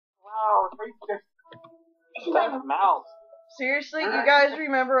That's mouse. Seriously, you guys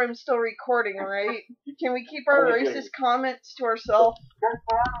remember I'm still recording, right? Can we keep our racist comments to ourselves?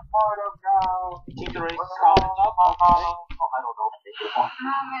 Keep the racist comments up. I don't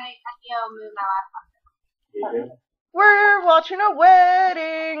know. We're watching a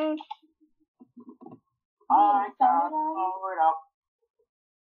wedding. Alright, forward up.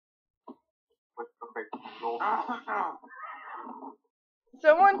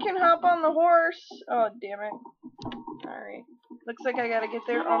 Someone can hop on the horse. Oh, damn it. Alright. Looks like I gotta get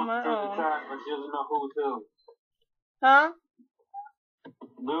there on my own. But she doesn't know who's who. Huh?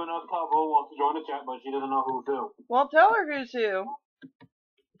 Luna Tubbo wants to join the chat, but she doesn't know who's who. Well, tell her who's who.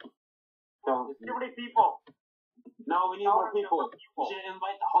 So, there's too many people. No, we need more people. We should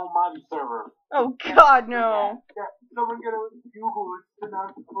invite the whole Mobby server. Oh, God, no. Yeah. Someone get a Google and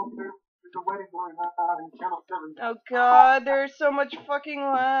there's a wedding going on in Channel 7. Oh, God, there's so much fucking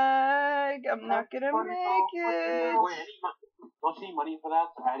lag. I'm not gonna make it. Wait, don't you need money for that?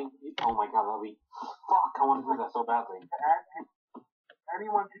 Adding, oh my God, that'd be... Fuck, I want to do that so badly.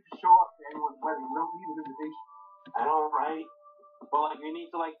 Anyone can just show up to anyone's wedding. No need an invitation. I know, right? But, like, you need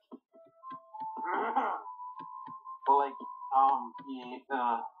to, like... But, like, but you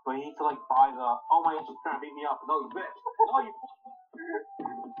need to, like, buy the... Oh my God, she's trying to beat me up. No, you bitch. No, you...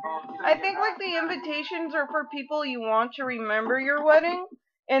 I think, like, the invitations are for people you want to remember your wedding.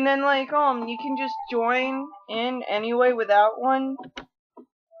 And then, like, you can just join in anyway without one.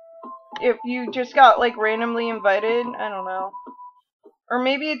 If you just got, like, randomly invited. I don't know. Or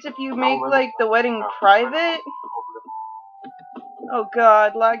maybe it's if you make, like, the wedding private. Oh,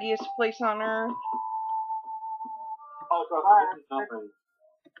 God. Laggiest place on earth.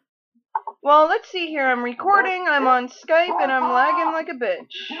 Well, let's see here. I'm recording, I'm on Skype, and I'm lagging like a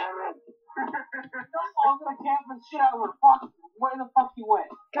bitch. Where the fuck you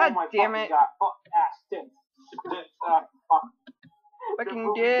went? God damn it.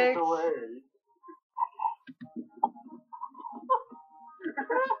 Fucking dicks.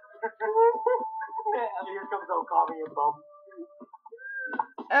 Here comes Okami and Bum.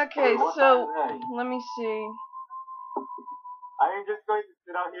 Okay, so, let me see. I am just going to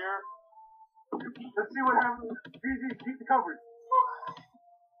sit out here. Let's see what happens. Easy, keep the coverage.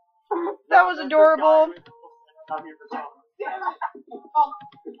 That was adorable.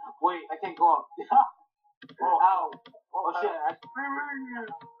 Wait, I can't go up. Oh, ow. Oh, shit.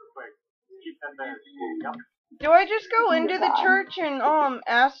 Keep them there. Yep. Do I just go into the church and,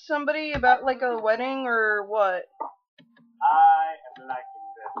 ask somebody about, like, a wedding or what? I am liking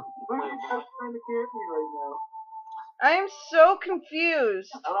this. Look at just trying to carry me right now. I am so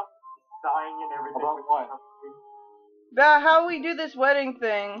confused. Dying and everything. About what? About how we do this wedding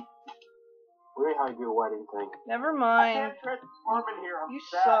thing. Wait, how you do a wedding thing? Never mind. I can't transform in here. You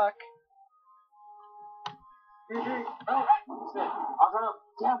suck. Oh, shit. I'm gonna...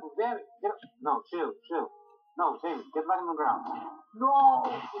 Damn it. Get up. No, chill. No, Jamie, get back on the ground. No!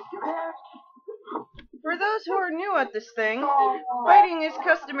 You can't! For those who are new at this thing, fighting is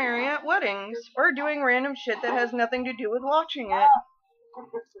customary at weddings, or doing random shit that has nothing to do with watching it. Oh, God,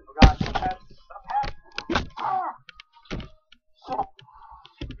 this is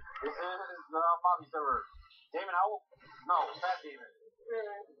the Mobby server. Damon, no, Fat Demon.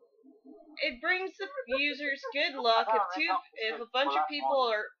 It brings the users good luck if a bunch of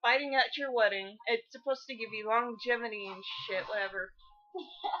people are fighting at your wedding. It's supposed to give you longevity and shit, whatever.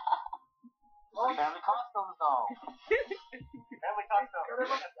 Family costumes, though. Family costumes.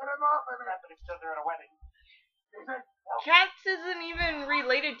 Happening because they're at a wedding. Cats isn't even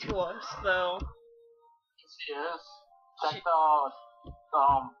related to us, though. She is. That's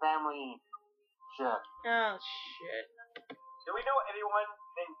the family shit. Oh, shit. Do we know anyone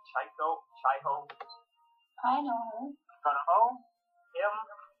named Chiho? I know her. Chiho?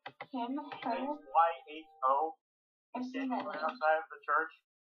 Him, her. Y-H-O. I've seen that name. Outside of the church.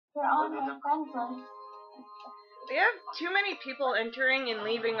 They're on my friends list. We have too many people entering and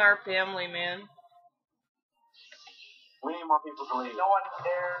leaving our family, man. We need more people to leave. No one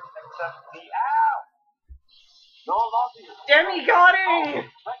dares except me. Ow! No one loves you. Demigotting!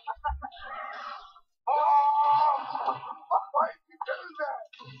 Oh! Why did you do that?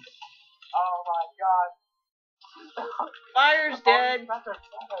 Oh my God. Fire's dead.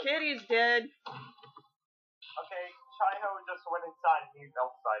 Kitty's dead. Okay, Chiho just went inside and he's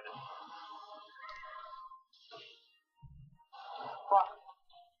outside it. Fuck.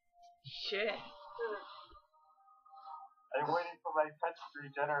 Shit. I'm waiting for my pets to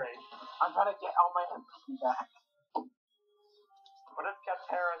regenerate. I'm trying to get all my MP back. What is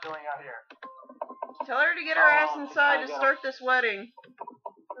Katara doing out here? Tell her to get her ass inside to start this wedding.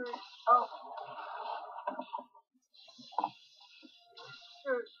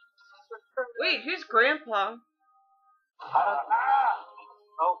 Wait, who's Grandpa?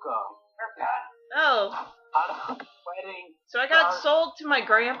 Oka. Oh, Wedding. so I got sold to my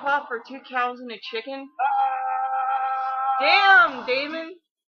grandpa for 2 cows and a chicken? Damn, Damon.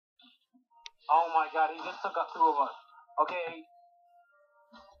 Oh my god, he just took out 2 of us. Okay.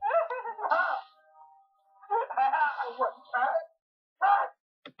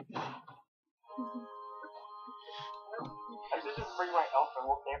 I should just bring my elf and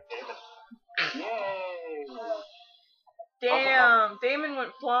we'll camp David. Yay! Damn, Damon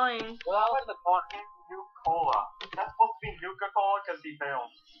went flying. Well, I was in the corner. Nuka-Cola. That's supposed to be Nuka-Cola because he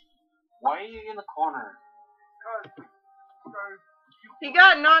failed. Why are you in the corner? He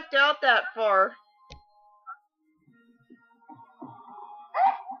got knocked out that far.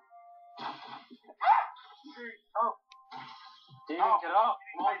 David, get up.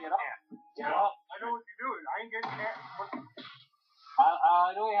 Come on, get up. Get up. I know what you're doing. I ain't getting that.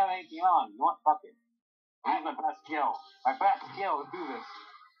 I don't have anything on. You know what? Fuck it. Use my best skill. My best skill. Let's do this.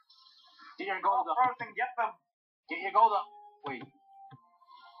 Get your gold up. Frozen, get them. Get your gold up. Wait.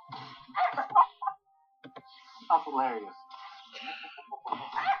 That's hilarious.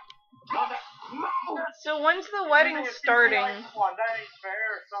 So when's the wedding starting? One, that ain't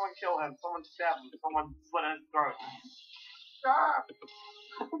fair. Someone kill him. Someone stab him. Someone slit his throat. Stop!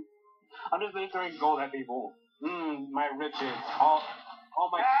 I'm just throwing gold at people. My riches. All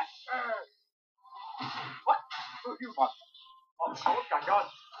my. What? Who you fuck? Oh, got guns.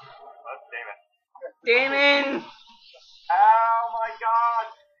 Damon! Oh my god!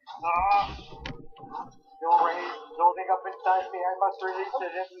 You'll raise building up inside me. I must release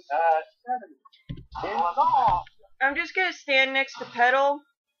it in I'm just gonna stand next to Petal.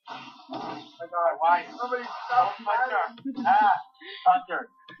 my god, why? Somebody stop my turn. Hunter.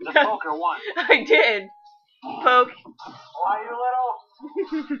 The poker won. I did. Poke. Why, you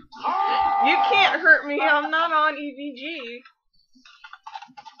little? You can't hurt me, I'm not on EVG.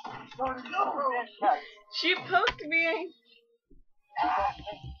 She poked me.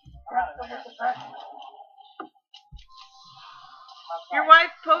 Your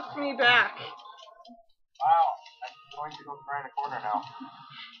wife poked me back. Wow, I'm going to go cry in a corner now.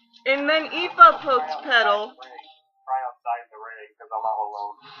 And then Aoife poked Petal. Cry outside the ring because I'm all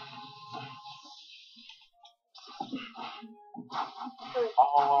alone.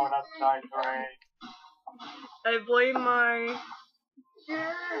 All alone outside the ring. I blame my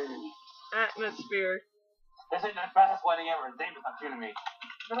atmosphere. This ain't the best wedding ever. David's not shooting me.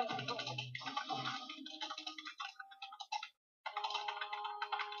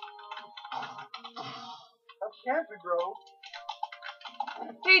 That's Cancer Grove.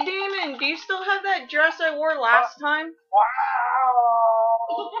 Hey Damon, do you still have that dress I wore last time?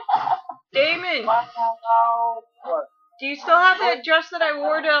 Wow! Damon, Wow! What? do you still have that dress that I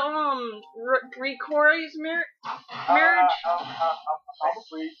wore to Corey's marriage? Probably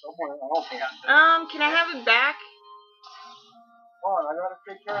somewhere. I don't think Can I have it back? Hold on, I gotta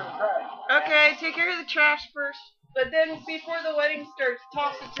take care of the trash. Okay, take care of the trash first. But then before the wedding starts,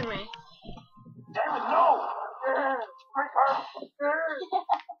 toss it to me. Damn it, no!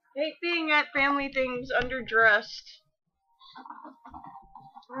 Hate being at family things underdressed.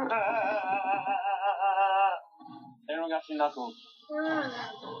 Everyone got your knuckles.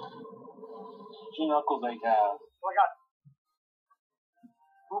 Two knuckles they have. Oh my god.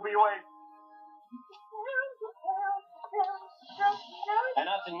 Move me away. And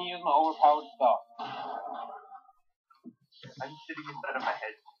not to use my overpowered stuff. I'm sitting inside of my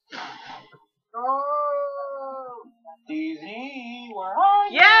head. No! DZ, where are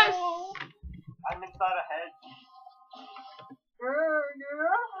you? Yes! I'm inside a head.